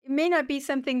may not be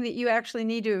something that you actually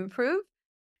need to improve.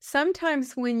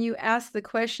 Sometimes when you ask the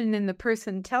question and the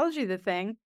person tells you the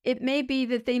thing, it may be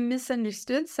that they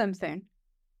misunderstood something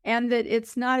and that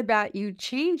it's not about you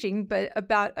changing, but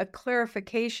about a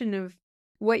clarification of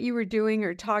what you were doing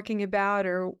or talking about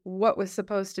or what was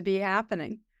supposed to be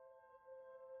happening.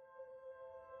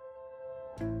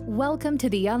 Welcome to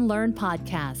the Unlearn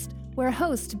Podcast, where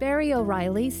host Barry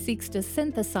O'Reilly seeks to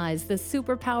synthesize the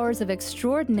superpowers of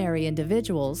extraordinary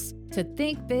individuals to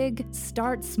think big,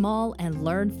 start small, and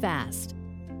learn fast.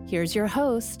 Here's your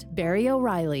host, Barry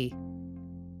O'Reilly.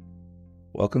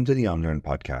 Welcome to the Unlearn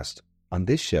Podcast. On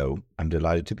this show, I'm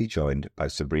delighted to be joined by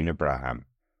Sabrina Braham,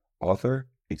 author,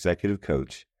 executive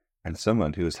coach, and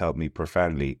someone who has helped me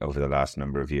profoundly over the last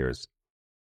number of years.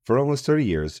 For almost 30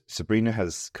 years, Sabrina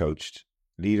has coached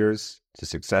leaders to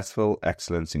successful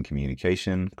excellence in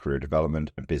communication, career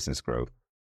development, and business growth.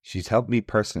 She's helped me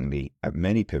personally at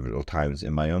many pivotal times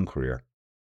in my own career,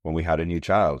 when we had a new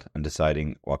child and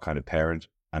deciding what kind of parent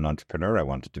and entrepreneur I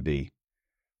wanted to be,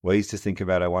 ways to think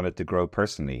about I wanted to grow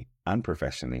personally and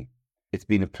professionally. It's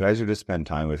been a pleasure to spend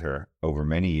time with her over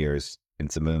many years in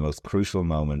some of the most crucial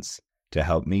moments to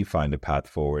help me find a path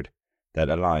forward that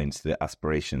aligns to the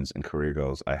aspirations and career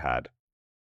goals I had.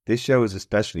 This show is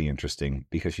especially interesting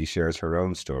because she shares her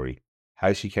own story,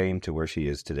 how she came to where she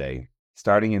is today,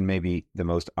 starting in maybe the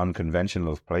most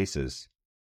unconventional of places,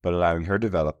 but allowing her to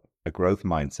develop a growth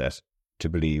mindset to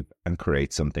believe and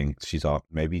create something she thought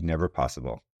maybe never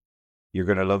possible. You're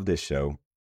going to love this show.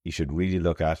 You should really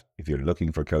look at, if you're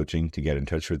looking for coaching, to get in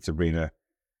touch with Sabrina.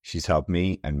 She's helped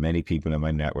me and many people in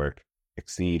my network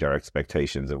exceed our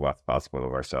expectations of what's possible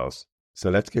of ourselves.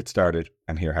 So let's get started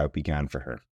and hear how it began for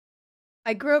her.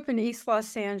 I grew up in East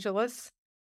Los Angeles.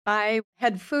 I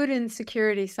had food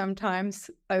insecurity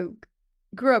sometimes. I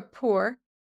grew up poor,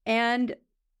 and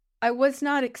I was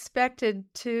not expected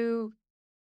to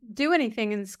do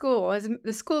anything in school.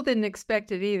 The school didn't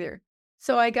expect it either.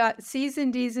 So I got C's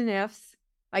and D's and F's.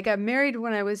 I got married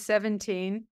when I was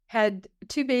 17, had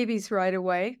 2 babies right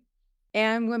away.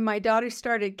 And when my daughter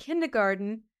started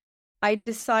kindergarten, I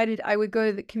decided I would go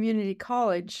to the community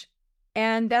college.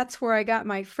 And that's where I got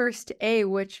my first A,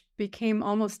 which became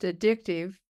almost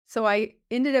addictive. So I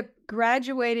ended up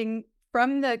graduating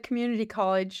from the community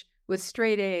college with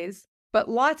straight A's, but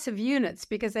lots of units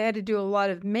because I had to do a lot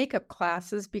of makeup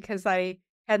classes because I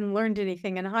hadn't learned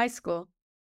anything in high school.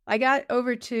 I got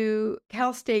over to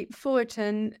Cal State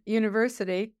Fullerton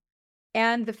University,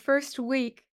 and the first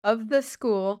week of the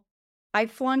school, I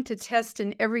flunked a test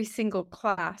in every single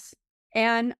class.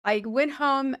 And I went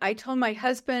home, I told my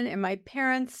husband and my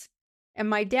parents, and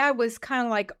my dad was kind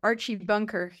of like Archie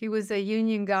Bunker. He was a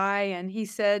union guy, and he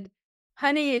said,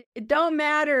 honey, it don't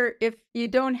matter if you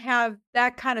don't have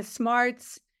that kind of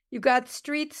smarts. You got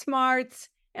street smarts,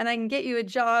 and I can get you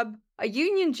a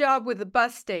union job with a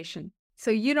bus station.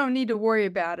 So you don't need to worry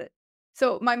about it.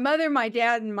 So my mother, my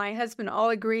dad, and my husband all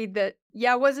agreed that,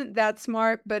 yeah, I wasn't that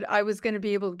smart, but I was going to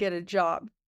be able to get a job.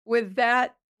 With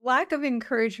that lack of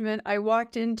encouragement, I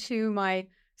walked into my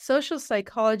social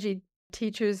psychology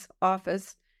teacher's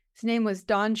office. His name was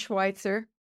Don Schweitzer.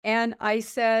 And I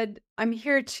said, I'm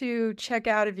here to check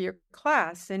out of your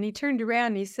class. And he turned around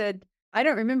and he said, I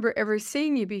don't remember ever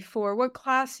seeing you before. What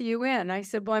class are you in? I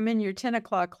said, well, I'm in your 10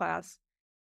 o'clock class.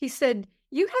 He said,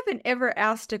 you haven't ever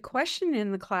asked a question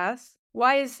in the class.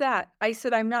 Why is that? I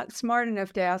said, I'm not smart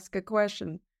enough to ask a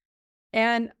question.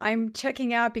 And I'm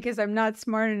checking out because I'm not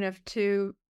smart enough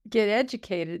to get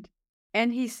educated.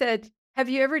 And he said, have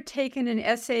you ever taken an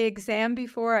essay exam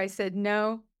before? I said,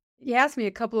 no. He asked me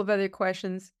a couple of other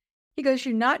questions. He goes,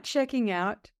 you're not checking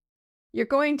out. You're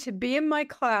going to be in my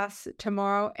class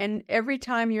tomorrow. And every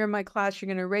time you're in my class, you're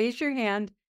going to raise your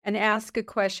hand and ask a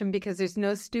question because there's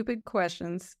no stupid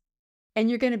questions. And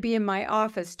you're going to be in my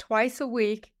office twice a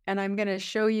week. And I'm going to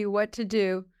show you what to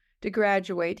do to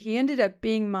graduate. He ended up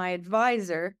being my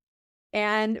advisor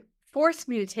and forced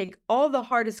me to take all the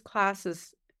hardest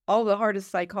classes, all the hardest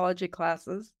psychology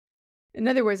classes. In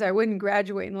other words, I wouldn't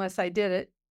graduate unless I did it.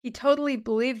 He totally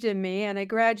believed in me, and I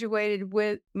graduated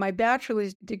with my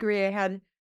bachelor's degree. I had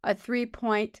a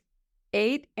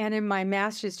 3.8, and in my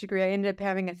master's degree, I ended up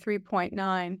having a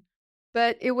 3.9.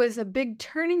 But it was a big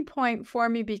turning point for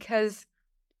me because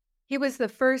he was the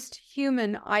first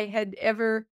human I had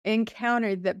ever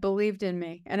encountered that believed in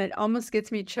me, and it almost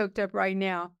gets me choked up right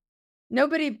now.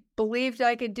 Nobody believed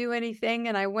I could do anything,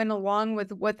 and I went along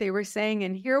with what they were saying.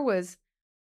 And here was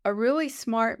a really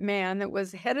smart man that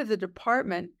was head of the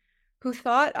department who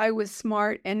thought I was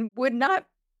smart and would not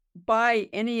buy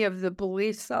any of the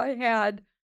beliefs I had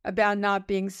about not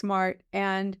being smart.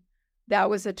 And that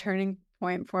was a turning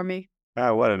point for me.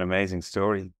 Wow, what an amazing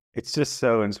story. It's just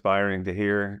so inspiring to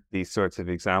hear these sorts of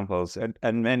examples.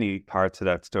 And many parts of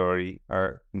that story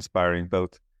are inspiring,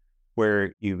 both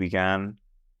where you began,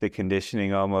 the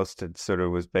conditioning almost that sort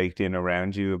of was baked in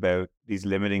around you about these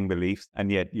limiting beliefs,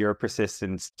 and yet your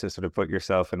persistence to sort of put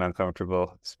yourself in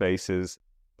uncomfortable spaces.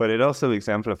 But it also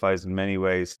exemplifies in many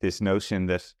ways this notion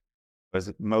that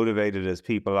as motivated as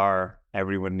people are,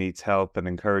 everyone needs help and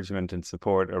encouragement and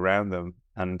support around them.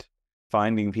 And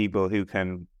finding people who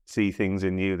can see things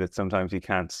in you that sometimes you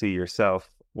can't see yourself,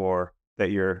 or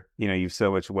that you've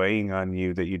so much weighing on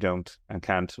you that you don't and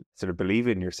can't sort of believe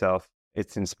in yourself.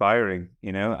 It's inspiring,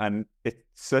 and it's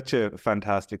such a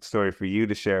fantastic story for you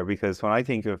to share, because when I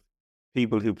think of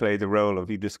people who play the role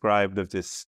of you described of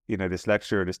this, this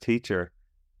lecturer, this teacher,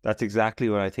 that's exactly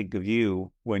what I think of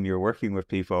you when you're working with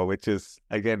people, which is,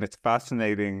 again, it's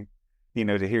fascinating,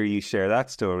 to hear you share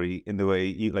that story in the way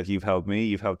you've helped me.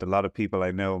 You've helped a lot of people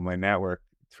I know in my network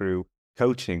through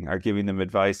coaching, or giving them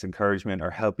advice, encouragement, or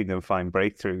helping them find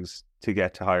breakthroughs to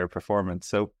get to higher performance.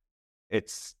 So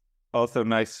it's also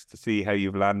nice to see how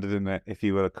you've landed in a, if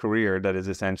you will, a career that is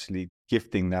essentially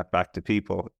gifting that back to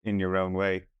people in your own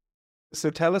way. So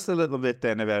tell us a little bit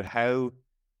then about how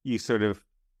you sort of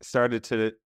started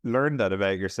to learn that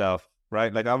about yourself,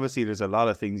 right? Like, obviously there's a lot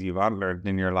of things you've unlearned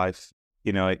in your life.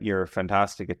 You're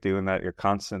fantastic at doing that. You're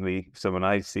constantly someone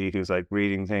I see who's like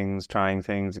reading things, trying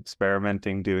things,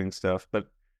 experimenting, doing stuff. But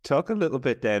talk a little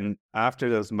bit then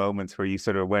after those moments where you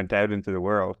sort of went out into the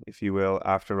world, if you will,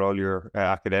 after all your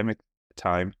academic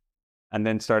time, and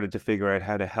then started to figure out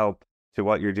how to help to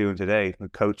what you're doing today,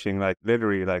 coaching like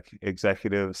literally like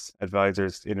executives,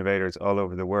 advisors, innovators all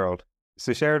over the world.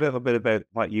 So share a little bit about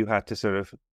what you had to sort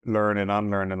of learn and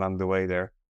unlearn along the way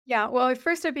there. Yeah, well, at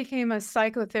first I became a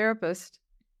psychotherapist,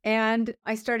 and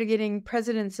I started getting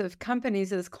presidents of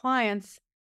companies as clients,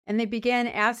 and they began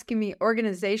asking me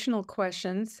organizational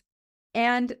questions,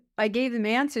 and I gave them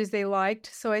answers they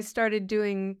liked. So I started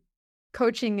doing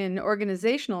coaching and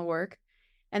organizational work.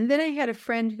 And then I had a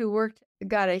friend who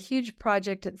got a huge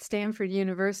project at Stanford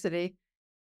University,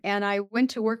 and I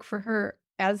went to work for her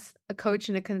as a coach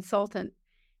and a consultant,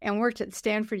 and worked at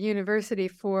Stanford University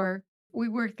we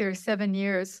worked there 7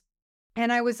 years.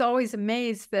 And I was always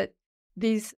amazed that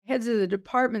these heads of the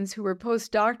departments who were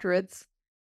postdoctorates,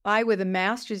 I with a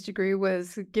master's degree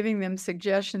was giving them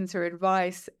suggestions or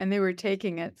advice, and they were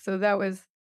taking it. So that was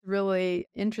really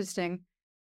interesting.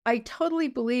 I totally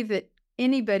believe that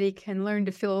anybody can learn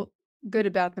to feel good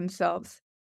about themselves,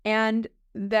 and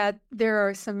that there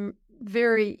are some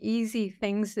very easy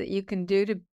things that you can do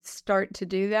to start to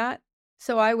do that.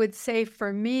 So I would say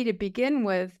for me to begin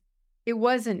with, it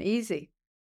wasn't easy.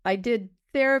 I did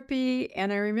therapy,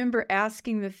 and I remember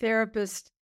asking the therapist,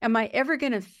 am I ever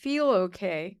going to feel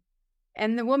okay?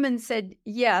 And the woman said,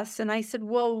 yes. And I said,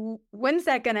 well, when's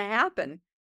that going to happen?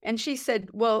 And she said,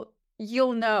 well,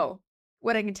 you'll know.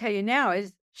 What I can tell you now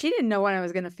is she didn't know when I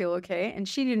was going to feel okay, and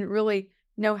she didn't really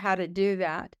know how to do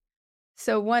that.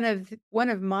 So one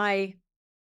of my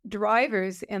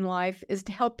drivers in life is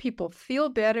to help people feel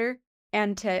better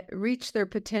and to reach their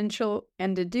potential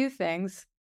and to do things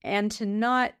and to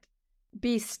not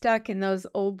be stuck in those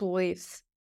old beliefs.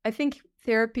 I think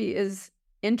therapy is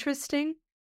interesting,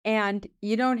 and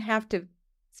you don't have to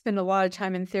spend a lot of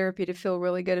time in therapy to feel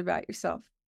really good about yourself.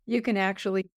 You can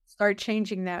actually start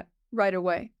changing that right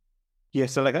away. Yeah,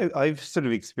 so like I've sort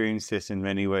of experienced this in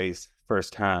many ways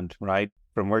firsthand, right?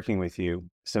 From working with you.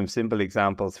 Some simple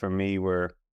examples for me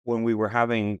were when we were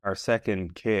having our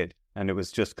second kid, and it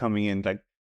was just coming in, like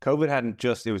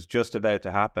COVID it was just about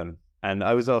to happen. And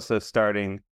I was also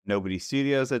starting Nobody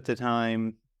Studios at the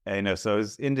time, so I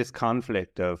was in this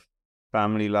conflict of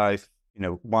family life,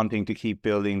 wanting to keep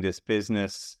building this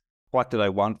business. What did I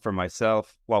want for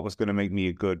myself? What was going to make me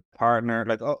a good partner?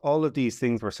 Like all of these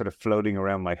things were sort of floating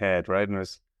around my head, right? And it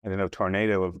was,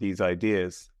 tornado of these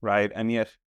ideas, right? And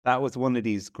yet that was one of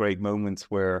these great moments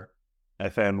where I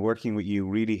found working with you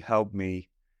really helped me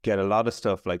get a lot of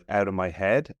stuff like out of my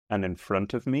head and in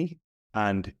front of me,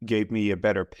 and gave me a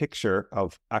better picture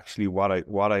of actually what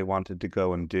I wanted to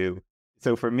go and do.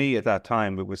 So for me at that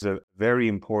time, it was a very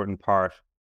important part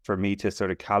for me to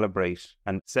sort of calibrate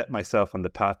and set myself on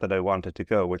the path that I wanted to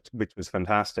go, which was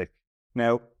fantastic.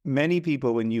 Now, many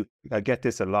people, I get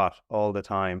this a lot all the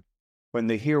time, when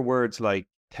they hear words like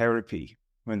therapy,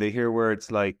 when they hear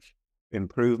words like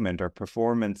improvement or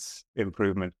performance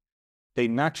improvement, they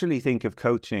naturally think of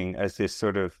coaching as this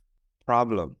sort of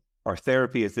problem, or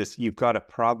therapy as this, you've got a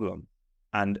problem.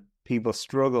 And people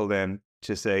struggle then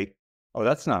to say, oh,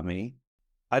 that's not me.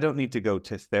 I don't need to go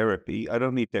to therapy. I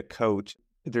don't need to coach.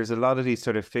 There's a lot of these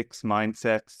sort of fixed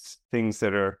mindsets, things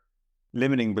that are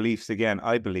limiting beliefs again,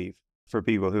 I believe, for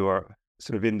people who are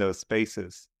sort of in those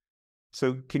spaces.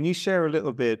 So can you share a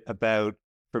little bit about,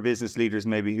 for business leaders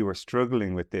maybe who are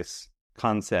struggling with this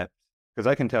concept? Because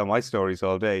I can tell my stories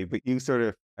all day, but you sort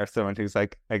of are someone who's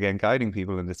like, again, guiding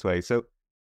people in this way. So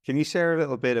can you share a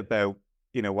little bit about,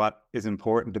 what is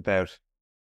important about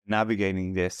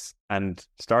navigating this and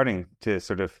starting to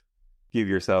sort of give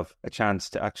yourself a chance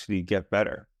to actually get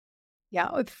better? Yeah,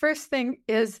 well, the first thing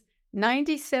is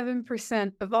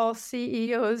 97% of all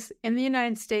CEOs in the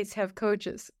United States have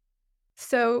coaches.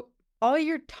 So all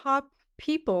your top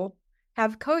people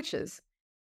have coaches.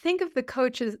 Think of the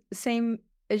coaches the same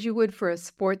as you would for a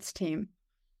sports team.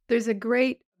 There's a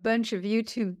great bunch of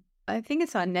YouTube, I think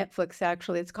it's on Netflix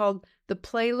actually. It's called The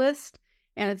Playlist,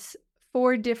 and it's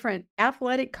 4 different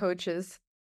athletic coaches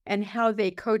and how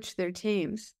they coach their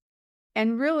teams.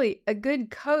 And really, a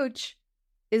good coach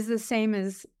is the same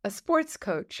as a sports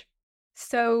coach.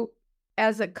 So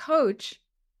as a coach,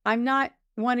 I'm not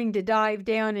wanting to dive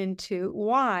down into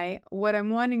why. What I'm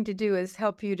wanting to do is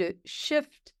help you to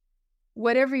shift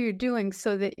whatever you're doing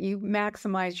so that you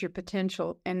maximize your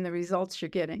potential and the results you're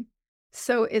getting.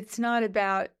 So it's not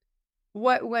about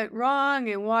what went wrong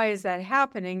and why is that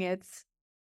happening. It's,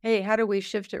 hey, how do we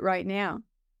shift it right now?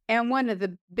 And one of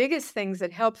the biggest things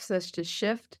that helps us to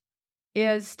shift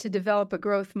is to develop a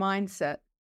growth mindset.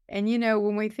 And,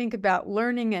 when we think about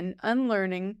learning and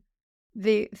unlearning,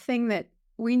 the thing that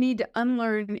we need to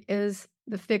unlearn is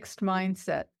the fixed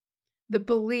mindset, the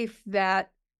belief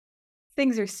that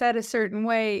things are set a certain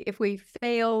way. If we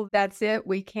fail, that's it.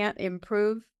 We can't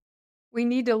improve. We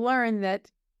need to learn that,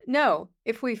 no,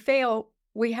 if we fail,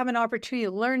 we have an opportunity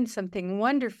to learn something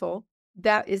wonderful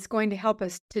that is going to help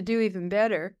us to do even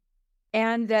better.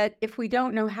 And that if we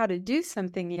don't know how to do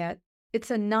something yet, it's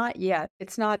a not yet.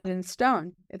 It's not in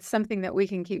stone. It's something that we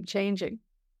can keep changing.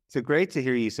 So great to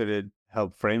hear you sort of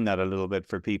help frame that a little bit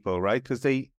for people, right? Because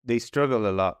they struggle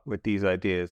a lot with these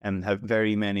ideas and have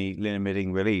very many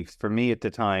limiting beliefs. For me at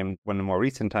the time, one of the more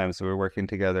recent times we were working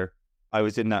together, I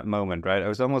was in that moment, right? I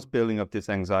was almost building up this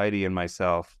anxiety in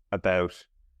myself about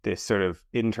this sort of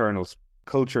internal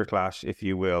culture clash, if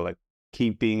you will, like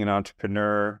keep being an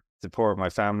entrepreneur, support my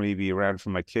family, be around for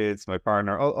my kids, my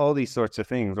partner, all these sorts of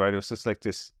things, right? It was just like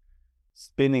this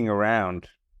spinning around,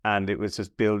 and it was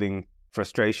just building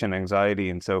frustration, anxiety,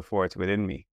 and so forth within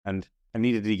me. And I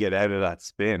needed to get out of that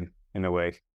spin in a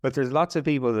way. But there's lots of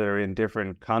people that are in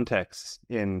different contexts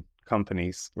in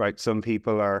companies, right? Some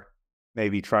people are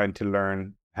maybe trying to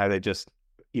learn how they just,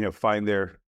 find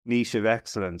their niche of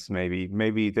excellence.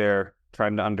 Maybe they're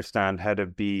trying to understand how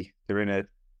to they're in a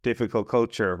difficult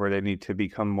culture where they need to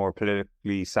become more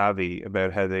politically savvy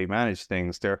about how they manage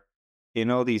things. They're in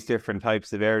all these different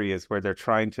types of areas where they're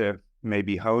trying to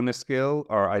maybe hone a skill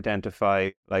or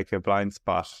identify like a blind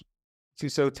spot.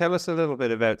 So tell us a little bit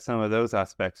about some of those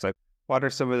aspects. Like, what are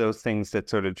some of those things that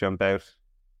sort of jump out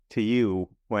to you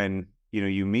when,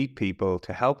 you meet people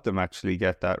to help them actually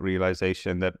get that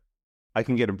realization that I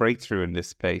can get a breakthrough in this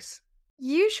space?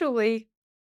 Usually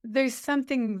there's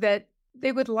something that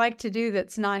they would like to do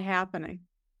that's not happening.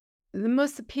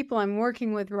 Most of the people I'm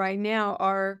working with right now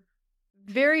are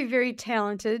very, very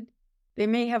talented. They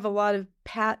may have a lot of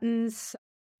patents.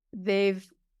 They've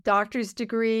doctor's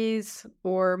degrees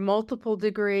or multiple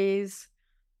degrees,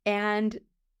 and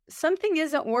something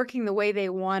isn't working the way they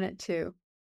want it to.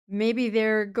 Maybe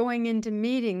they're going into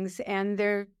meetings and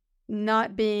they're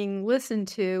not being listened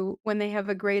to when they have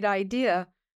a great idea.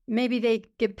 Maybe they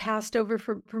get passed over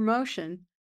for promotion,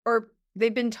 or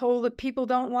they've been told that people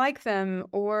don't like them,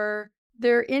 or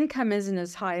their income isn't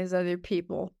as high as other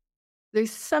people.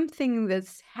 There's something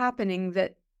that's happening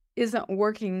that isn't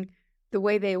working the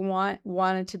way they want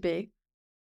it to be.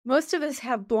 Most of us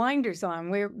have blinders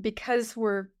on. Because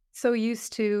we're so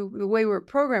used to the way we're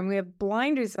programmed, we have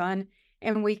blinders on,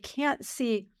 and we can't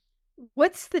see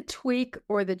what's the tweak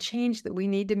or the change that we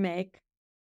need to make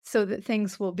so that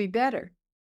things will be better.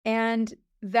 And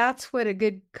that's what a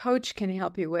good coach can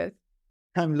help you with.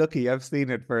 I'm lucky. I've seen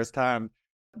it firsthand.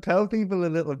 Tell people a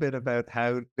little bit about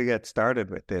how to get started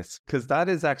with this, because that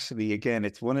is actually, again,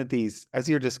 it's one of these, as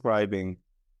you're describing,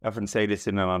 I often say this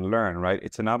in an Unlearn, right?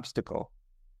 It's an obstacle.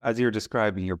 As you're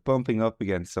describing, you're bumping up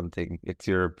against something. It's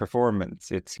your performance,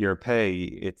 it's your pay,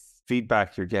 it's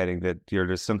feedback you're getting that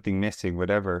there's something missing,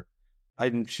 whatever.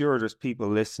 I'm sure there's people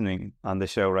listening on the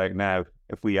show right now.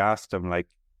 If we asked them, like,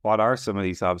 what are some of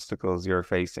these obstacles you're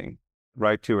facing?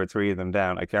 Write 2 or 3 of them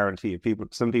down. I guarantee you,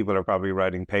 some people are probably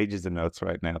writing pages of notes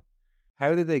right now.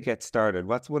 How do they get started?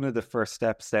 What's one of the first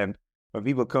steps then when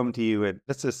people come to you? And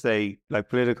let's just say, like,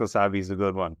 political savvy is a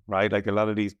good one, right? Like a lot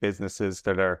of these businesses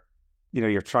that are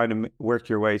you're trying to work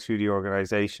your way through the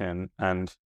organization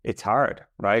and it's hard,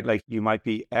 right? Like you might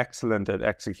be excellent at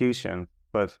execution,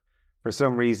 but for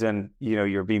some reason,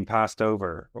 you're being passed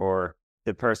over, or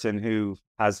the person who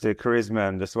has the charisma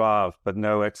and the suave, but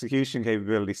no execution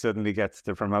capability suddenly gets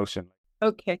the promotion.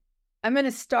 Okay. I'm going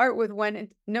to start with one.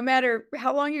 No matter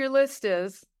how long your list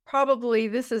is, probably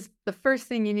this is the first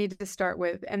thing you need to start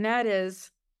with. And that is,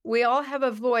 we all have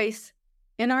a voice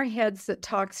in our heads that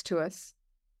talks to us.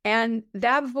 And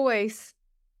that voice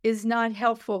is not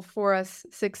helpful for us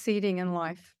succeeding in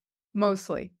life,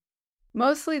 mostly.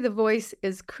 Mostly the voice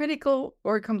is critical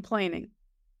or complaining.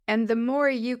 And the more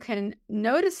you can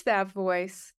notice that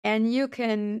voice and you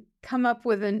can come up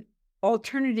with an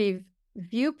alternative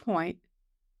viewpoint,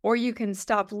 or you can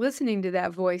stop listening to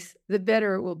that voice, the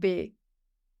better it will be.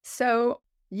 So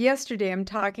yesterday I'm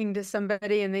talking to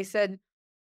somebody and they said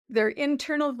their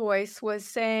internal voice was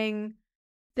saying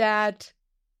that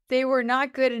they were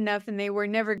not good enough and they were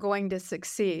never going to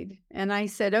succeed. And I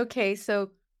said, okay,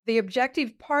 so the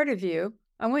objective part of you,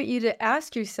 I want you to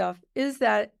ask yourself, is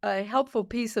that a helpful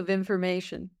piece of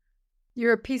information?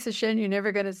 You're a piece of shit and you're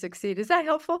never going to succeed. Is that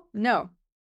helpful? No.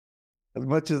 As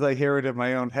much as I hear it in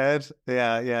my own head,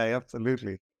 yeah,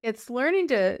 absolutely. It's learning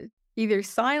to either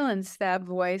silence that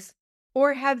voice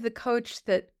or have the coach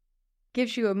that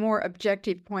gives you a more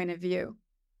objective point of view.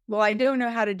 Well, I don't know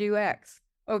how to do X.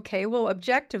 Okay, well,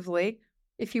 objectively,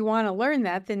 if you want to learn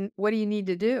that, then what do you need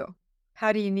to do?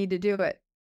 How do you need to do it?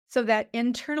 So that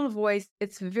internal voice,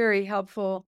 it's very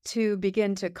helpful to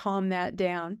begin to calm that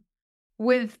down.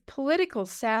 With political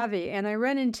savvy, and I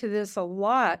run into this a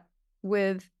lot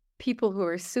with people who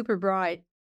are super bright,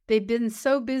 they've been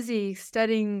so busy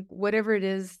studying whatever it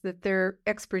is that their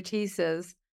expertise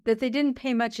is that they didn't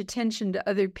pay much attention to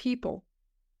other people.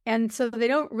 And so they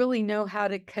don't really know how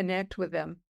to connect with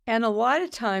them. And a lot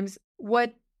of times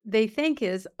what they think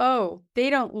is, oh, they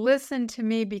don't listen to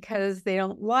me because they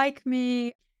don't like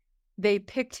me. They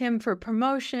picked him for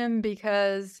promotion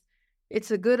because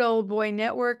it's a good old boy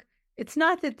network. It's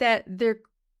not that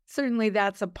certainly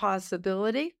that's a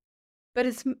possibility, but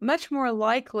it's much more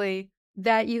likely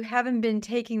that you haven't been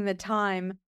taking the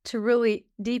time to really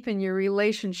deepen your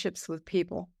relationships with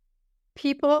people.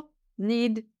 People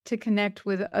need to connect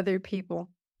with other people.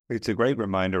 It's a great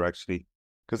reminder, actually,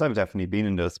 because I've definitely been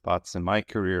in those spots in my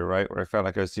career, right, where I felt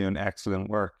like I was doing excellent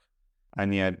work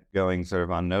and yet going sort of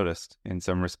unnoticed in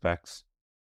some respects.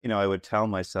 I would tell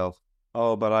myself,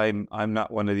 oh, but I'm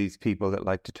not one of these people that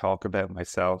like to talk about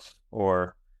myself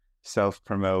or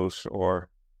self-promote or,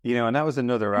 and that was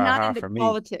another aha for me.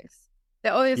 Politics. They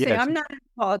always say, I'm not in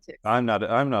politics. I'm not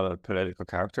a political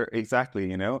character.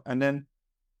 Exactly, And then,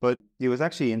 but it was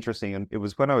actually interesting. And it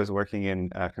was when I was working in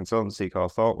a consultancy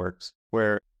called ThoughtWorks,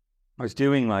 where I was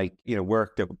doing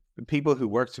work that people who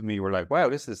worked with me were like, wow,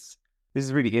 this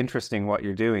is really interesting what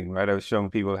you're doing, right? I was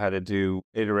showing people how to do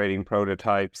iterating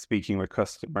prototypes, speaking with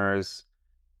customers,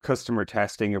 customer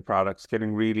testing your products,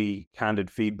 getting really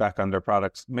candid feedback on their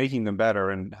products, making them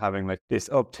better and having like this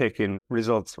uptick in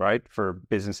results, right, for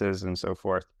businesses and so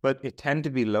forth. But it tended to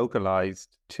be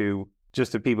localized to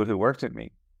just the people who worked with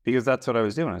me because that's what I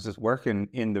was doing. I was just working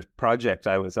in the project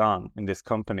I was on in this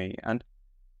company. And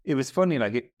it was funny,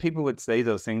 people would say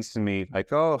those things to me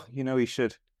like, oh, you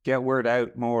should get word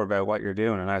out more about what you're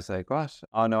doing. And I was like, what?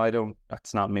 Oh, no, I don't.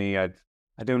 That's not me. I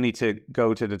don't need to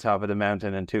go to the top of the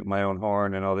mountain and toot my own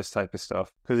horn and all this type of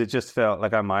stuff. Because it just felt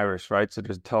like I'm Irish, right? So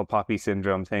there's a tall poppy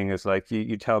syndrome thing. It's like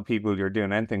you tell people you're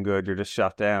doing anything good, you're just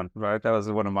shot down, right? That was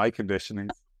one of my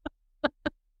conditionings.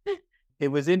 It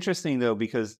was interesting, though,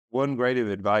 because one great of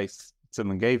advice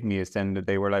someone gave me is then that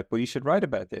they were like, well, you should write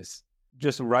about this.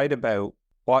 Just write about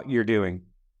what you're doing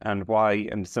and why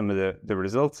and some of the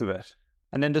results of it.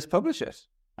 And then just publish it.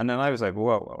 And then I was like,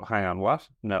 whoa, hang on, what?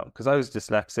 No, because I was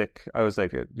dyslexic. I was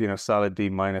like a solid D-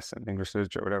 in English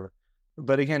literature or whatever.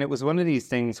 But again, it was one of these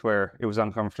things where it was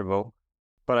uncomfortable,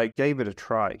 but I gave it a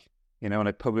try, and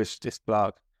I published this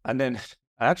blog. And then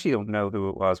I actually don't know who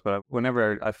it was, but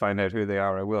whenever I find out who they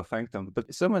are, I will thank them.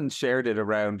 But someone shared it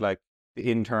around like the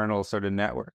internal sort of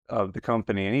network of the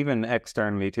company and even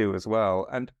externally too as well.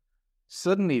 And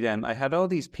suddenly then I had all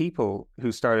these people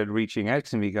who started reaching out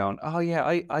to me going, oh yeah,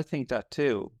 I think that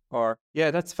too. Or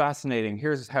yeah, that's fascinating.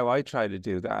 Here's how I try to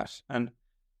do that. And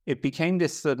it became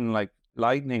this sudden like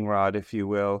lightning rod, if you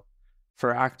will,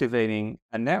 for activating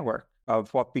a network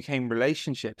of what became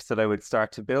relationships that I would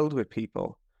start to build with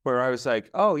people where I was like,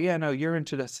 oh yeah, no, you're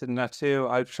interested in that too.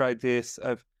 I've tried this.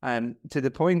 And to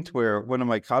the point where one of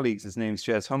my colleagues, his name's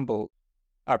Jez Humble,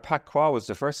 our Pat Qua was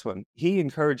the first one. He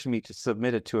encouraged me to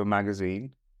submit it to a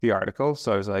magazine, the article.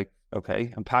 So I was like,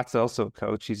 okay. And Pat's also a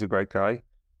coach. He's a great guy.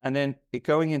 And then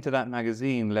going into that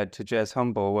magazine led to Jez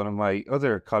Humble, one of my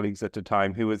other colleagues at the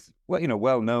time, who was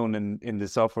well known in the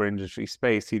software industry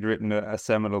space. He'd written a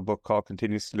seminal book called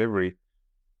Continuous Delivery.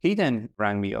 He then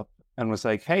rang me up and was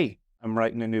like, "Hey, I'm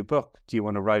writing a new book. Do you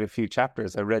want to write a few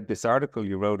chapters? I read this article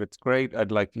you wrote. It's great.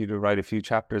 I'd like you to write a few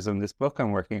chapters on this book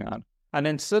I'm working on." And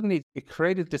then suddenly it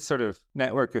created this sort of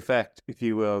network effect, if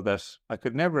you will, that I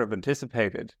could never have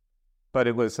anticipated. But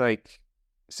it was like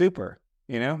super,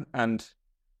 and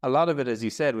a lot of it, as you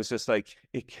said, was just like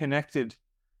it connected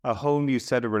a whole new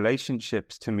set of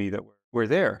relationships to me that were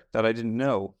there that I didn't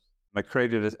know. I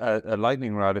created a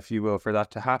lightning rod, if you will, for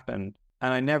that to happen.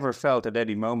 And I never felt at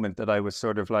any moment that I was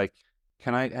sort of like,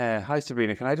 hi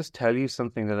Sabrina, can I just tell you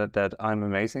something that I'm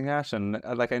amazing at? And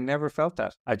I never felt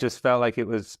that. I just felt like it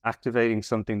was activating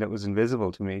something that was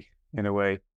invisible to me in a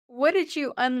way. What did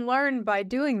you unlearn by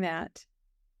doing that?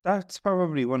 That's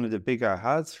probably one of the big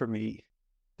ahas for me,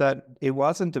 that it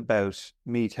wasn't about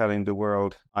me telling the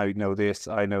world, I know this,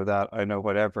 I know that, I know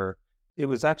whatever. It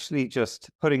was actually just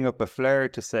putting up a flare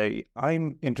to say,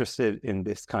 I'm interested in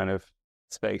this kind of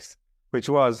space, which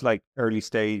was like early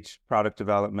stage product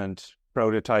development,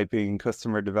 prototyping,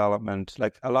 customer development,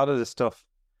 like a lot of the stuff,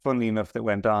 funnily enough, that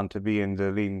went on to be in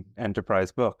the Lean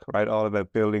Enterprise book, right? All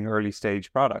about building early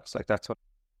stage products. Like that's what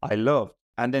I love.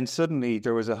 And then suddenly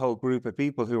there was a whole group of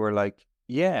people who were like,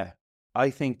 yeah,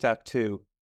 I think that too.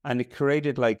 And it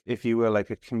created, like, if you will, like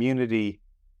a community,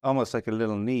 almost like a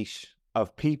little niche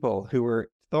of people who were,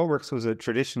 ThoughtWorks was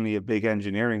traditionally a big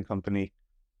engineering company.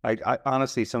 I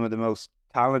honestly, some of the most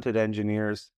talented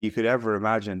engineers you could ever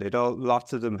imagine.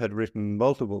 Lots of them had written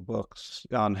multiple books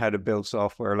on how to build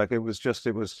software. Like it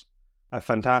was a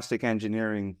fantastic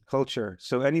engineering culture.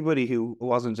 So anybody who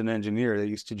wasn't an engineer, they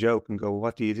used to joke and go,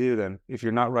 what do you do then? If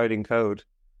you're not writing code,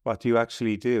 what do you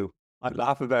actually do? I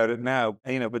laugh about it now,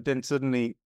 but then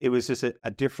suddenly it was just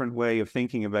a different way of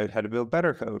thinking about how to build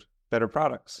better code, better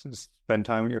products, spend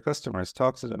time with your customers,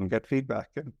 talk to them, get feedback.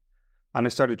 And I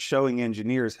started showing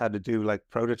engineers how to do like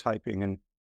prototyping and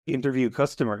interview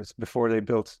customers before they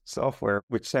built software,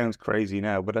 which sounds crazy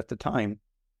now, but at the time,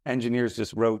 engineers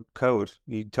just wrote code.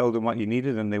 You told them what you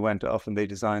needed and they went off and they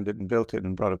designed it and built it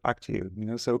and brought it back to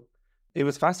you, so it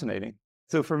was fascinating.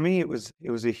 So for me, it was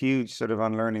a huge sort of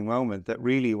unlearning moment, that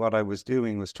really what I was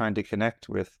doing was trying to connect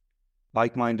with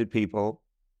like-minded people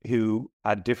who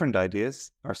had different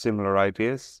ideas or similar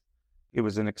ideas. It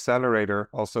was an accelerator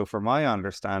also for my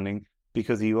understanding,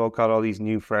 because you all got all these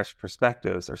new, fresh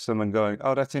perspectives, or someone going,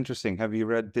 oh, that's interesting. Have you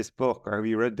read this book, or have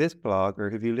you read this blog, or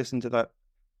have you listened to that?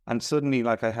 And suddenly,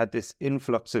 like, I had this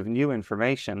influx of new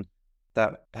information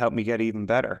that helped me get even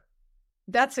better.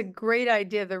 That's a great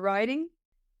idea, the writing.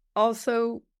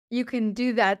 Also, you can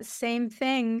do that same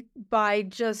thing by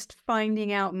just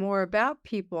finding out more about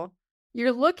people.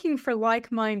 You're looking for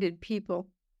like-minded people.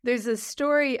 There's a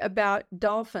story about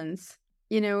dolphins,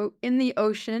 in the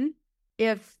ocean.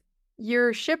 If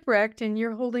you're shipwrecked and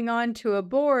you're holding on to a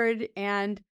board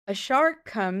and a shark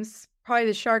comes, probably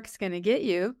the shark's going to get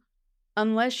you,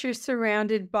 unless you're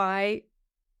surrounded by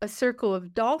a circle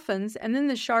of dolphins, and then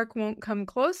the shark won't come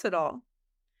close at all.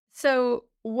 So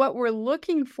what we're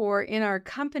looking for in our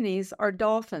companies are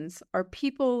dolphins, are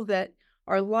people that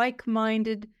are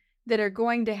like-minded, that are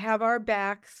going to have our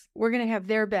backs. We're going to have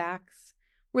their backs.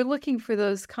 We're looking for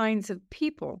those kinds of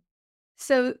people.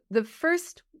 So the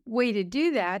first way to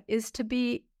do that is to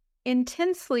be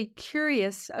intensely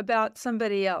curious about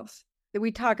somebody else.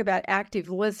 We talk about active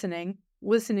listening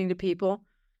to people,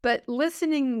 but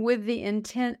listening with the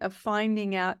intent of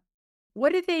finding out,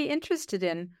 what are they interested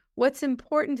in? What's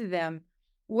important to them?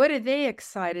 What are they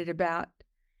excited about?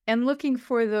 And looking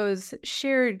for those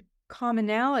shared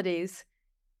commonalities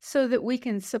so that we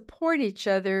can support each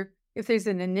other. If there's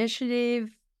an initiative,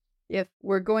 if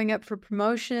we're going up for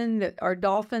promotion, that our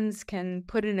dolphins can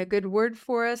put in a good word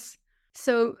for us.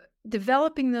 So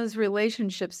developing those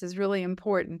relationships is really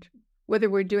important, whether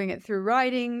we're doing it through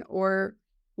writing or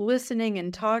listening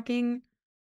and talking,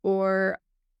 or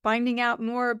finding out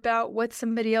more about what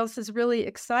somebody else is really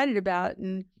excited about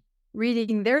and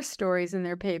reading their stories in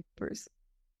their papers.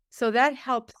 So that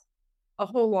helps a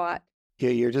whole lot. Yeah,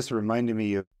 you're just reminding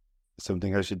me of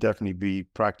something I should definitely be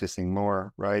practicing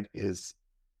more, right? Is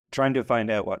trying to find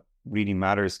out what really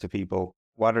matters to people.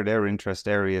 What are their interest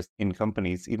areas in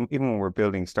companies, even when we're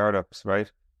building startups,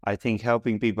 right? I think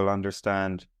helping people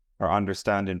understand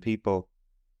in people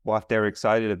what they're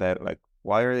excited about, like,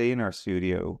 why are they in our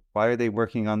studio? Why are they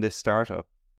working on this startup?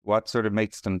 What sort of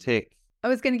makes them tick? I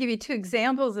was going to give you 2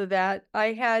 examples of that.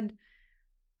 I had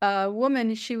a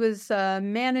woman, she was a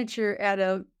manager at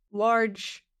a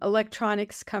large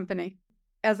electronics company.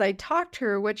 as I talked to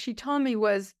her, what she told me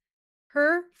was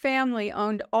her family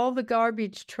owned all the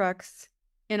garbage trucks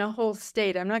in a whole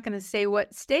state. I'm not going to say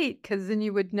what state, because then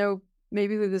you would know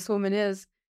maybe who this woman is.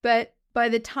 But by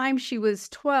the time she was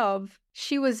 12,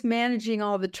 she was managing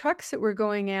all the trucks that were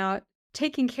going out,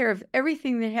 taking care of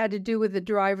everything that had to do with the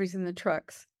drivers in the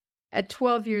trucks at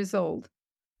 12 years old.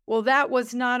 Well, that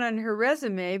was not on her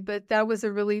resume, but that was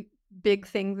a really big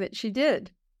thing that she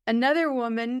did. Another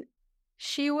woman,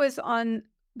 she was on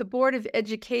the Board of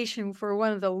Education for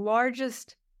one of the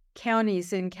largest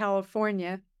counties in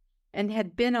California and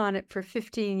had been on it for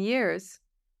 15 years.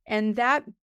 And that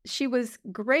she was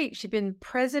great. She'd been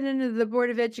president of the Board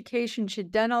of Education.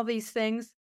 She'd done all these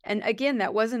things. And again,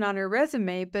 that wasn't on her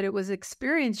resume, but it was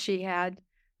experience she had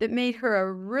that made her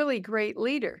a really great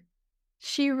leader.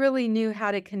 She really knew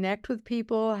how to connect with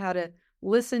people, how to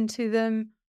listen to them,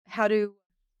 how to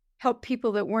help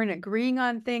people that weren't agreeing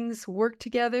on things work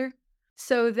together,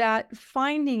 so that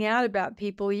finding out about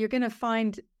people, you're going to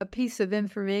find a piece of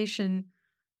information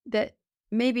that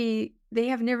maybe they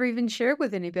have never even shared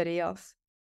with anybody else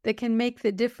that can make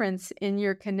the difference in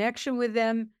your connection with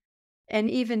them and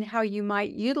even how you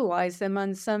might utilize them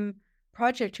on some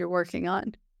project you're working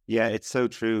on. Yeah, it's so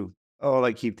true. All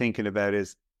I keep thinking about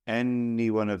is any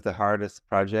one of the hardest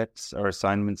projects or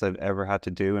assignments I've ever had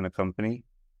to do in a company.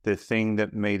 The thing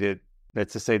that made it,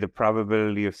 let's just say, the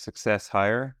probability of success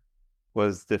higher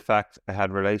was the fact I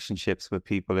had relationships with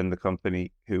people in the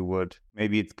company who would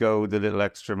maybe go the little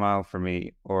extra mile for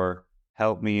me, or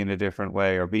help me in a different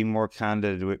way, or be more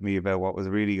candid with me about what was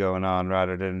really going on,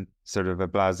 rather than sort of a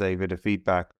blasé bit of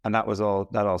feedback. And that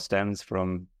all stems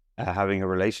from having a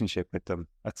relationship with them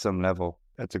at some level.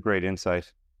 That's a great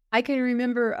insight. I can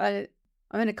remember, I'm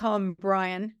going to call him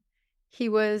Brian. He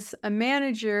was a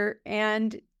manager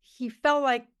and he felt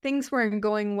like things weren't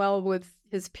going well with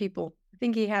his people. I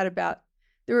think there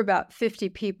were about 50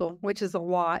 people, which is a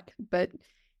lot, but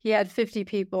he had 50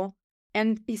 people.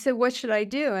 And he said, "What should I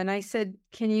do?" And I said,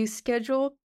 "Can you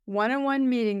schedule one-on-one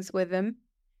meetings with them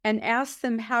and ask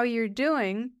them how you're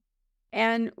doing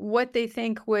and what they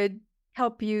think would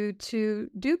help you to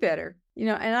do better?" And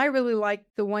I really like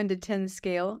the 1 to 10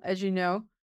 scale, as you know.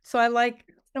 So I like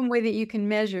some way that you can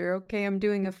measure, okay, I'm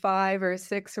doing a 5 or a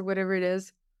 6 or whatever it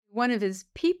is. One of his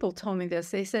people told me this.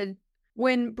 They said,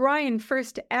 when Brian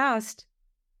first asked,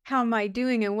 "How am I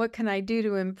doing and what can I do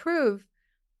to improve?"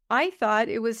 I thought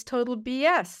it was total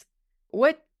BS.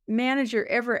 What manager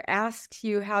ever asks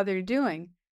you how they're doing?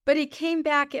 But he came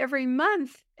back every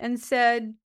month and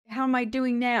said, "How am I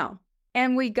doing now?"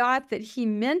 And we got that he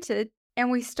meant it. And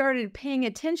we started paying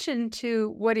attention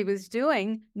to what he was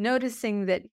doing, noticing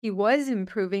that he was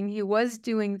improving, he was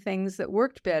doing things that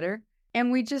worked better. And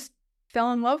we just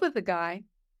fell in love with the guy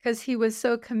because he was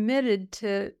so committed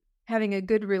to having a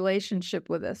good relationship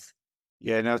with us.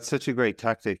 Yeah, no, it's such a great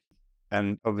tactic.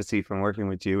 And obviously from working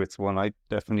with you, it's one I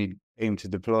definitely aim to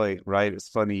deploy, right? It's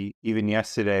funny, even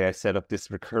yesterday I set up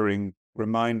this recurring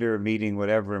reminder meeting,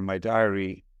 whatever, in my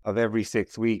diary of every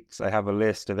 6 weeks. I have a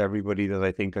list of everybody that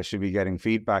I think I should be getting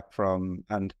feedback from.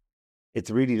 And it's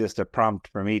really just a prompt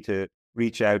for me to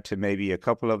reach out to maybe a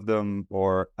couple of them,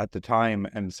 or at the time,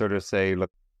 and sort of say, look,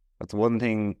 that's one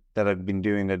thing that I've been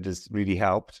doing that has really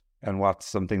helped, and what's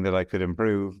something that I could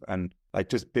improve. And like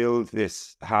just build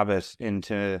this habit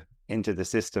into the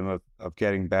system of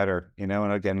getting better,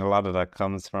 and again, a lot of that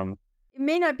comes from... It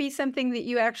may not be something that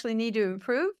you actually need to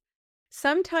improve.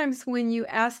 Sometimes when you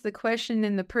ask the question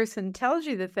and the person tells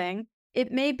you the thing, it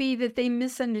may be that they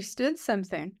misunderstood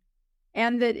something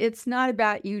and that it's not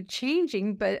about you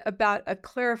changing, but about a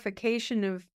clarification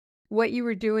of what you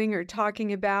were doing or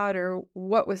talking about or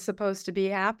what was supposed to be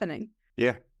happening.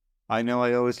 Yeah, I know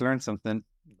I always learn something.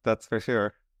 That's for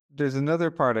sure. There's another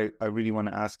part I really want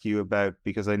to ask you about,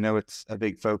 because I know it's a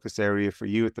big focus area for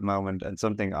you at the moment and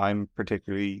something I'm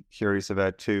particularly curious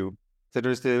about too. So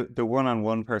there's the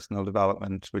one-on-one personal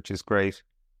development, which is great,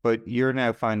 but you're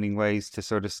now finding ways to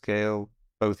sort of scale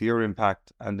both your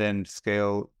impact and then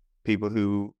scale people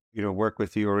who, work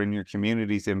with you or in your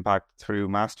community's impact through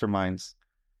masterminds.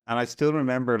 And I still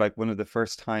remember like one of the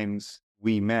first times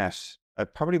we met, I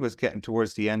probably was getting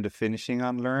towards the end of finishing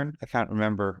Unlearn. I can't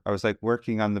remember. I was like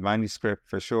working on the manuscript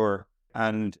for sure.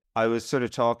 And I was sort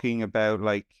of talking about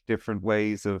like different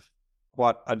ways of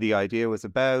what the idea was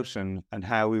about and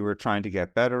how we were trying to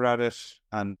get better at it.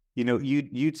 And,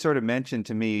 you'd sort of mentioned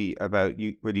to me about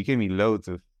you gave me loads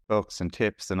of books and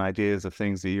tips and ideas of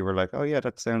things that you were like, oh yeah,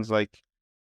 that sounds like...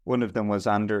 One of them was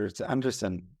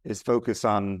Anderson, his focus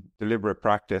on deliberate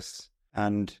practice.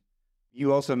 And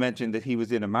you also mentioned that he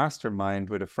was in a mastermind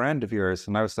with a friend of yours.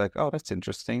 And I was like, oh, that's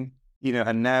interesting.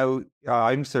 And now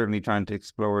I'm certainly trying to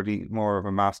explore more of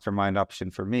a mastermind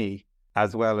option for me,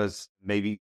 as well as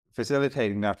maybe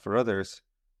facilitating that for others.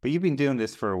 But you've been doing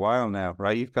this for a while now,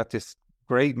 right? You've got this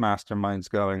great masterminds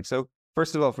going. So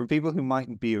first of all, for people who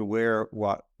mightn't be aware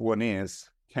what one is,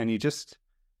 can you just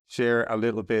share a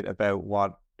little bit about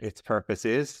what its purpose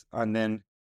is, and then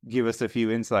give us a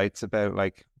few insights about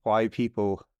like why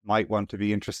people might want to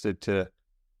be interested to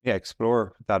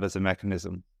explore that as a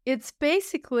mechanism? It's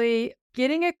basically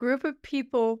getting a group of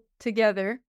people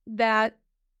together that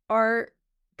are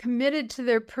committed to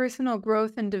their personal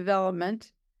growth and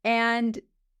development, and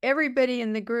everybody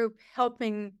in the group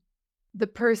helping the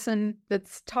person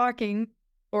that's talking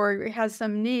or has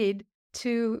some need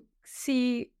to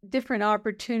see different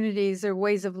opportunities or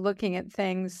ways of looking at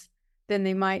things than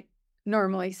they might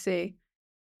normally see.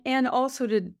 And also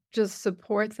to just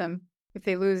support them if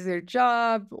they lose their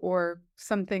job or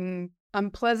something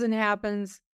unpleasant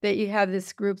happens, that you have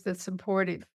this group that's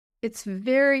supportive. It's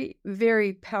very,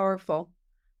 very powerful.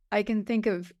 I can think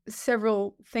of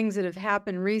several things that have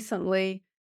happened recently.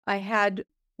 I had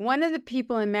one of the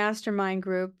people in Mastermind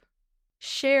Group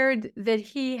shared that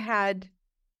he had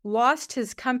lost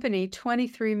his company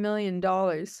 $23 million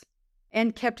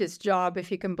and kept his job,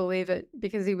 if you can believe it,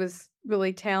 because he was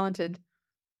really talented.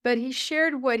 But he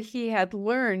shared what he had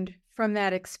learned from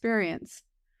that experience.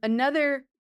 Another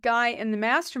guy in the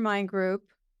Mastermind Group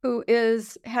who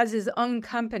has his own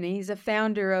company, he's a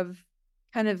founder of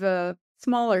kind of a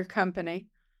smaller company.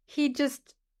 He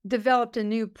just developed a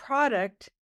new product,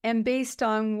 and based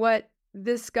on what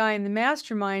this guy in the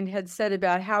mastermind had said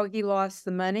about how he lost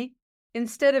the money,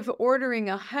 instead of ordering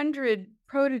 100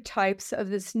 prototypes of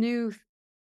this new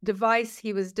device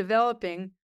he was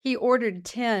developing, he ordered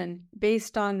 10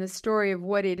 based on the story of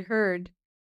what he'd heard.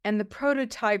 And the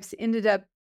prototypes ended up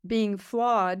being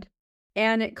flawed,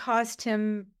 and it cost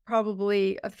him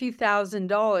probably a few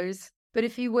 $1,000s. But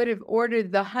if he would have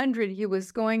ordered the 100 he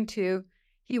was going to,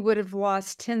 he would have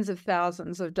lost tens of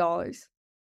thousands of dollars.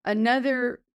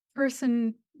 Another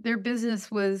person, their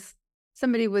business was,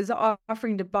 somebody was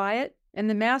offering to buy it, and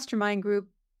the mastermind group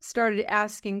started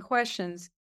asking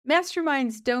questions.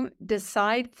 Masterminds don't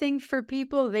decide things for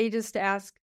people. They just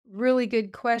ask really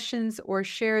good questions or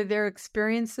share their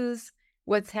experiences,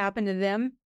 what's happened to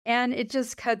them. And it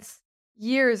just cuts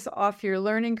years off your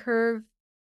learning curve.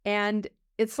 And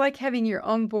it's like having your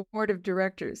own board of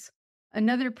directors.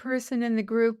 Another person in the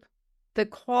group, the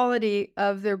quality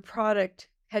of their product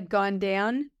had gone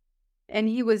down, and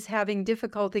he was having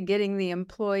difficulty getting the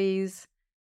employees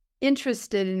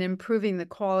interested in improving the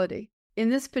quality. In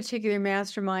this particular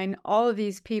mastermind, all of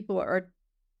these people are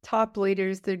top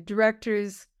leaders. They're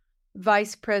directors,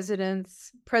 vice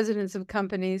presidents, presidents of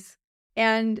companies,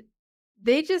 and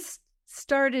they just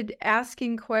started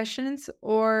asking questions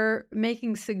or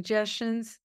making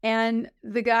suggestions. And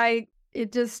the guy,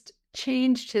 it just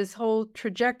changed his whole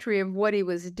trajectory of what he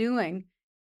was doing.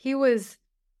 He was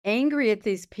angry at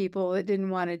these people that didn't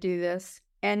want to do this.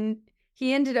 And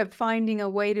he ended up finding a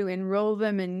way to enroll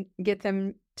them and get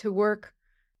them to work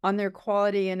on their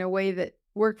quality in a way that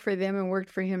worked for them and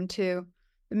worked for him too.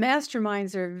 The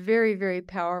masterminds are very, very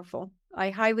powerful.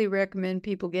 I highly recommend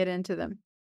people get into them.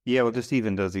 Yeah, well, just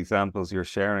even those examples you're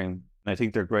sharing, I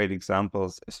think they're great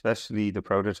examples, especially the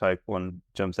prototype one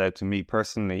jumps out to me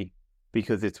personally,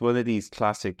 because it's one of these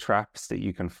classic traps that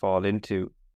you can fall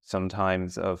into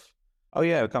sometimes of, oh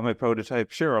yeah, I've got my prototype,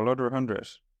 sure, I'll order 100.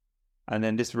 And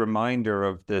then this reminder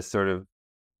of this sort of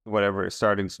whatever,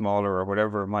 starting smaller or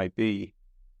whatever it might be,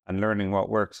 and learning what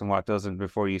works and what doesn't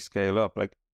before you scale up.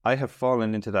 Like, I have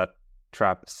fallen into that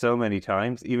trap so many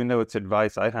times, even though it's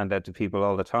advice I hand out to people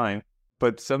all the time.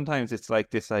 But sometimes it's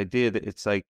like this idea that it's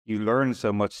like you learn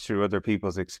so much through other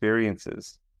people's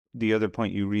experiences. The other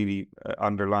point you really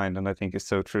underlined, and I think is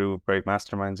so true of great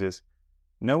masterminds, is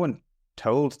no one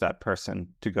told that person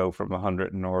to go from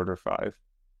 100 and order 5.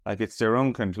 Like, it's their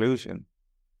own conclusion.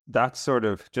 That's sort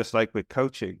of just like with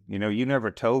coaching. You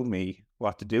never told me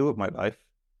what to do with my life,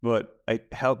 but it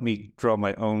helped me draw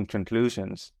my own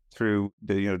conclusions through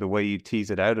the way you tease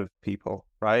it out of people,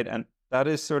 right? And that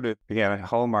is sort of, again, a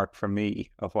hallmark for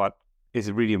me of what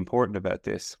is really important about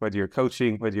this. Whether you're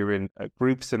coaching, whether you're in a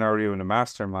group scenario in a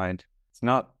mastermind, it's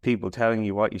not people telling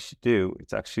you what you should do.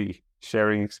 It's actually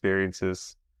sharing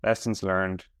experiences, lessons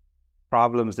learned,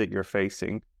 problems that you're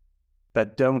facing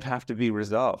that don't have to be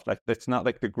resolved. Like, it's not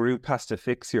like the group has to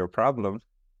fix your problem.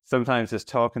 Sometimes it's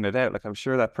talking it out. Like, I'm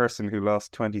sure that person who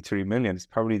lost 23 million is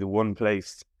probably the one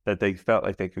place that they felt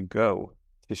like they could go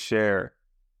to share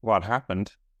what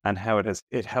happened and how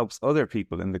it helps other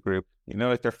people in the group.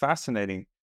 Like, they're fascinating.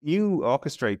 You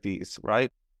orchestrate these,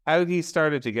 right? How have you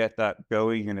started to get that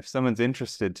going? And if someone's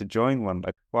interested to join one,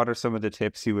 like what are some of the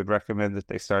tips you would recommend that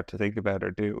they start to think about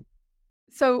or do?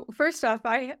 So first off,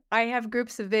 I have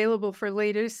groups available for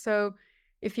leaders. So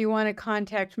if you want to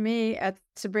contact me at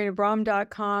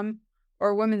sabrinabraham.com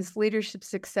or Women's Leadership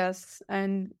Success,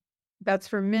 and that's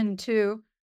for men too,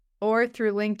 or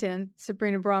through LinkedIn,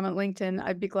 Sabrina Braham at LinkedIn,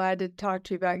 I'd be glad to talk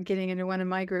to you about getting into one of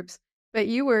my groups. But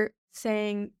you were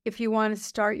saying if you want to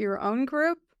start your own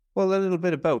group? Well, a little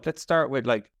bit of both. Let's start with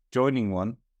like joining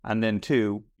one, and then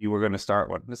two, you were going to start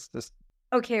one.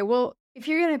 Okay, well, if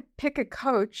you're going to pick a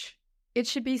coach, it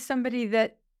should be somebody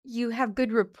that you have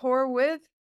good rapport with,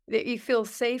 that you feel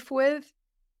safe with,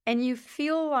 and you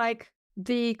feel like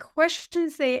the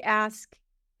questions they ask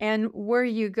and where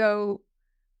you go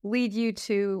lead you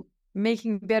to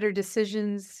making better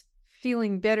decisions,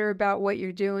 feeling better about what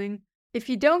you're doing. If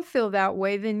you don't feel that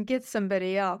way, then get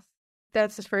somebody else.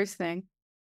 That's the first thing.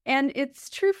 And it's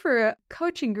true for a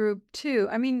coaching group too.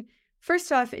 I mean,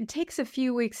 first off, it takes a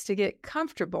few weeks to get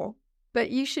comfortable,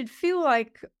 but you should feel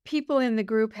like people in the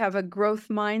group have a growth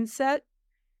mindset,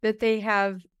 that they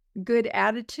have good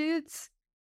attitudes,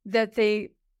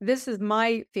 this is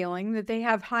my feeling, that they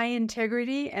have high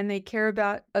integrity and they care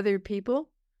about other people,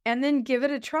 and then give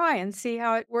it a try and see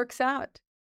how it works out.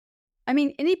 I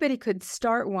mean, anybody could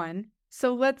start one.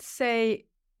 So let's say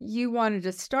you wanted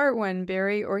to start one,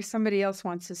 Barry, or somebody else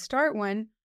wants to start one.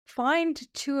 Find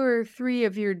 2 or 3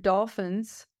 of your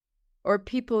dolphins or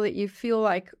people that you feel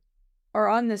like are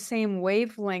on the same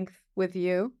wavelength with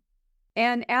you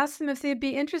and ask them if they'd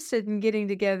be interested in getting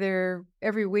together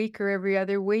every week or every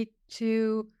other week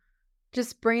to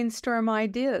just brainstorm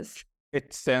ideas.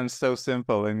 It sounds so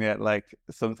simple, and yet like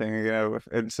something,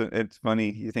 it's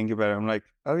funny. You think about it, I'm like,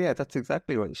 oh yeah, that's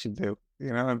exactly what you should do.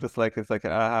 I'm just like, it's like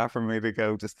an aha for me to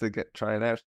go just to try it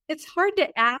out. It's hard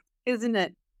to ask, isn't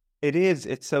it? It is.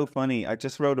 It's so funny. I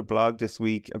just wrote a blog this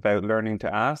week about learning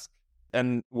to ask.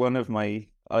 And one of my,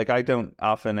 I don't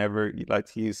often ever like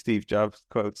to use Steve Jobs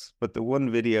quotes, but the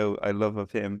one video I love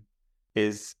of him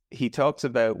is he talks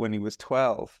about when he was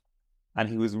 12 and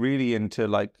he was really into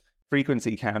like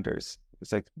frequency counters.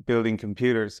 It's like building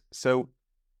computers. So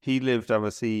he lived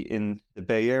obviously in the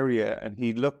Bay Area and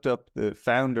he looked up the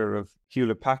founder of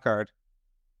Hewlett Packard.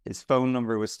 His phone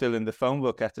number was still in the phone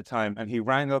book at the time. And he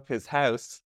rang up his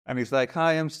house and he's like,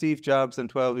 hi, I'm Steve Jobs. I'm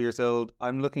 12 years old.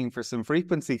 I'm looking for some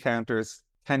frequency counters.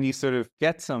 Can you sort of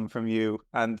get some from you?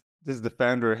 And this is the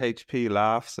founder of HP,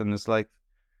 laughs and is like,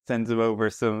 sends him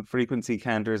over some frequency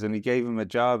counters. And he gave him a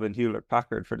job in Hewlett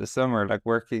Packard for the summer, like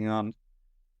working on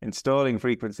installing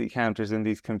frequency counters in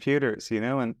these computers,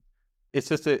 and it's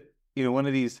just one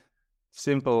of these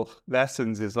simple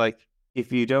lessons is like,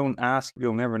 if you don't ask,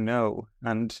 you'll never know.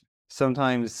 And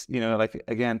sometimes, like,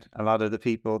 again, a lot of the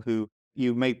people who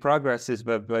you make progress is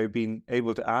by being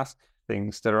able to ask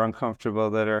things that are uncomfortable,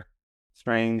 that are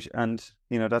strange. And,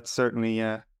 that's certainly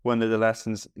one of the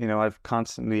lessons, I've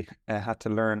constantly had to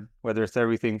learn, whether it's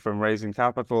everything from raising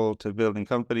capital to building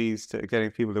companies to getting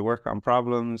people to work on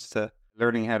problems to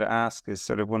learning how to ask is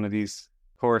sort of one of these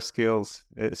core skills,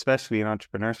 especially in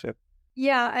entrepreneurship.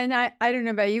 Yeah, and I don't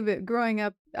know about you, but growing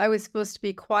up, I was supposed to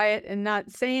be quiet and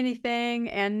not say anything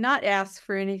and not ask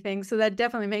for anything. So that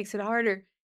definitely makes it harder.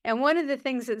 And one of the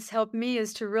things that's helped me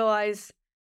is to realize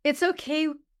it's okay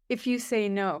if you say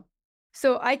no.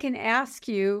 So I can ask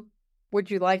you,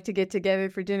 would you like to get together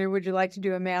for dinner? Would you like to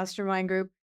do a mastermind group?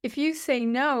 If you say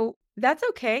no, that's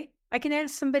okay. I can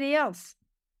ask somebody else.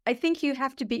 I think you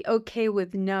have to be okay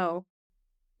with no.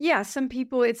 Yeah, some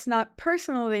people, it's not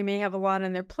personal. They may have a lot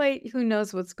on their plate. Who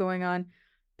knows what's going on?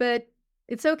 But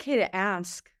it's okay to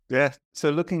ask. Yeah.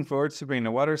 So looking forward,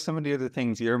 Sabrina, what are some of the other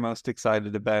things you're most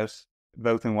excited about,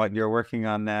 both in what you're working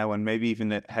on now and maybe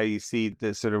even how you see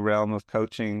the sort of realm of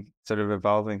coaching sort of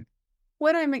evolving?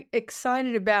 What I'm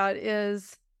excited about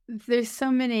is there's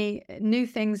so many new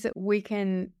things that we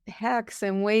can, hacks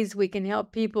and ways we can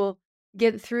help people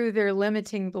get through their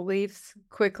limiting beliefs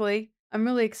quickly. I'm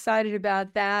really excited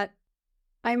about that.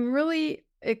 I'm really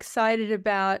excited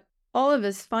about all of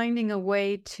us finding a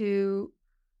way to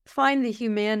find the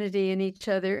humanity in each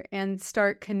other and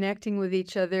start connecting with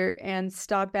each other and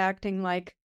stop acting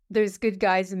like there's good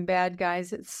guys and bad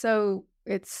guys. It's so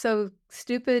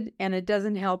stupid and it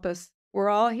doesn't help us. We're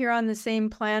all here on the same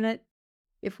planet.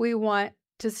 If we want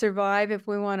to survive, if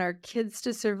we want our kids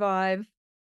to survive,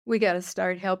 we got to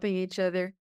start helping each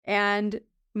other. And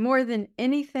more than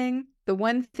anything, the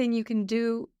one thing you can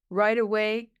do right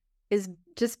away is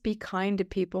just be kind to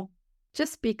people.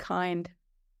 Just be kind.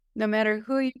 No matter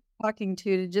who you're talking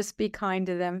to just be kind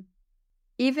to them.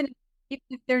 Even if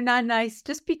they're not nice,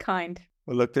 just be kind.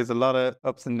 Well, look, there's a lot of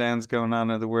ups and downs going on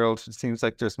in the world. It seems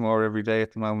like there's more every day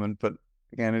at the moment. But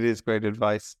again, it is great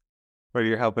advice. Whether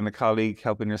you're helping a colleague,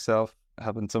 helping yourself,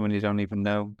 helping someone you don't even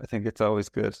know, I think it's always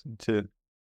good to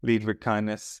lead with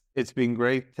kindness. It's been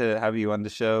great to have you on the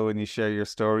show and you share your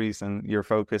stories and your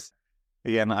focus.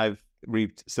 Again, I've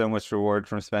reaped so much reward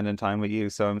from spending time with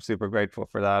you. So I'm super grateful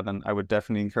for that. And I would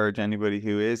definitely encourage anybody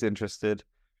who is interested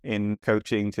in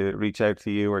coaching to reach out to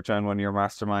you or join one of your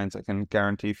masterminds. I can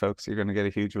guarantee folks you're going to get a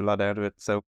huge lot out of it.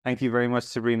 So thank you very much,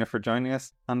 Sabrina, for joining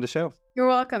us on the show. You're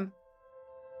welcome.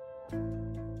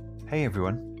 Hey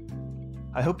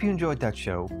everyone. I hope you enjoyed that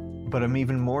show, but I'm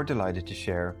even more delighted to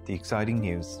share the exciting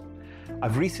news.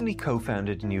 I've recently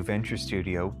co-founded a new venture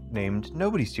studio named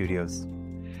Nobody Studios.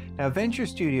 Now, Venture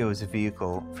Studio is a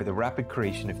vehicle for the rapid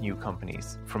creation of new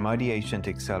companies, from ideation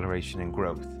to acceleration and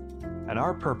growth. And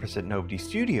our purpose at Nobody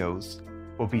Studios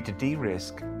will be to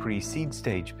de-risk pre-seed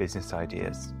stage business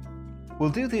ideas. We'll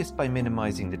do this by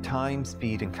minimizing the time,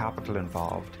 speed, and capital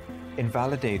involved in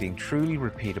validating truly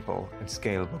repeatable and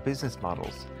scalable business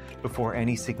models before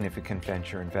any significant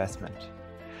venture investment.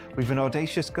 We've an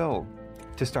audacious goal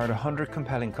to start 100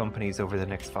 compelling companies over the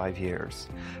next 5 years,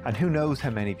 and who knows how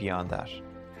many beyond that.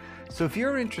 So if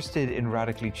you're interested in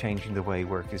radically changing the way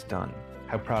work is done,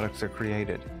 how products are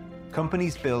created,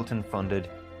 companies built and funded,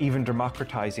 even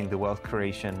democratizing the wealth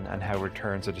creation and how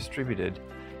returns are distributed,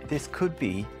 this could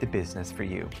be the business for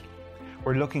you.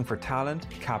 We're looking for talent,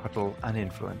 capital, and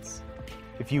influence.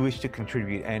 If you wish to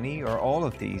contribute any or all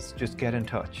of these, just get in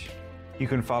touch. You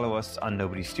can follow us on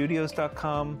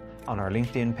nobodystudios.com, on our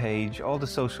LinkedIn page, all the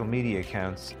social media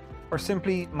accounts, or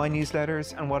simply my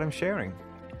newsletters and what I'm sharing.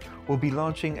 We'll be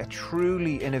launching a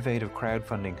truly innovative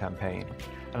crowdfunding campaign,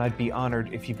 and I'd be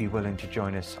honored if you'd be willing to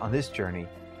join us on this journey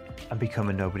and become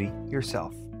a nobody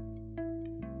yourself.